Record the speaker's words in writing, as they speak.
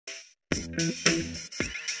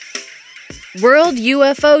World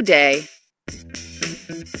UFO Day.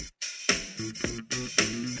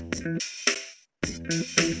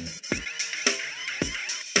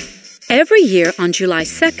 Every year on July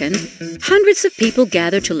 2nd, hundreds of people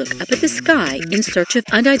gather to look up at the sky in search of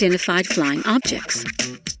unidentified flying objects.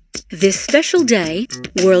 This special day,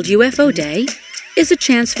 World UFO Day, is a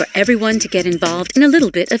chance for everyone to get involved in a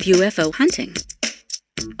little bit of UFO hunting.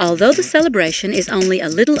 Although the celebration is only a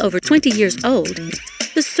little over 20 years old,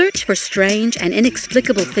 the search for strange and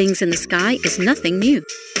inexplicable things in the sky is nothing new.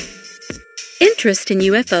 Interest in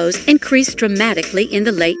UFOs increased dramatically in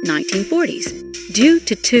the late 1940s due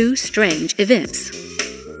to two strange events.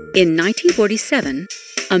 In 1947,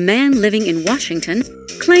 a man living in Washington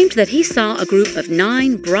claimed that he saw a group of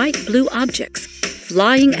 9 bright blue objects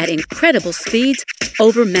flying at incredible speeds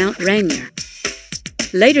over Mount Rainier.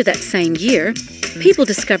 Later that same year, people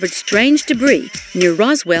discovered strange debris near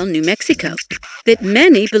Roswell, New Mexico, that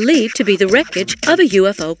many believed to be the wreckage of a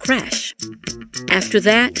UFO crash. After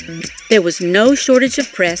that, there was no shortage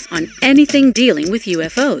of press on anything dealing with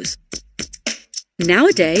UFOs.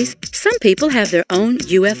 Nowadays, some people have their own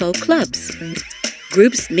UFO clubs.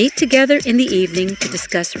 Groups meet together in the evening to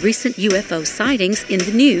discuss recent UFO sightings in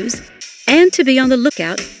the news and to be on the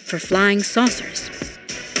lookout for flying saucers.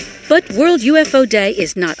 But World UFO Day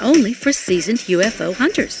is not only for seasoned UFO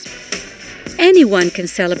hunters. Anyone can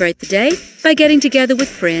celebrate the day by getting together with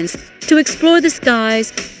friends to explore the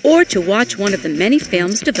skies or to watch one of the many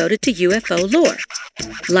films devoted to UFO lore,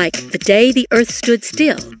 like The Day the Earth Stood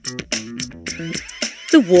Still,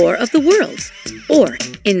 The War of the Worlds, or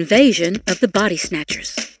Invasion of the Body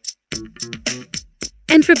Snatchers.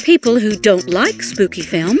 And for people who don't like spooky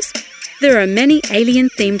films, there are many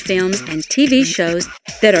alien-themed films and TV shows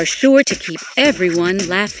that are sure to keep everyone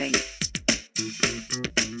laughing.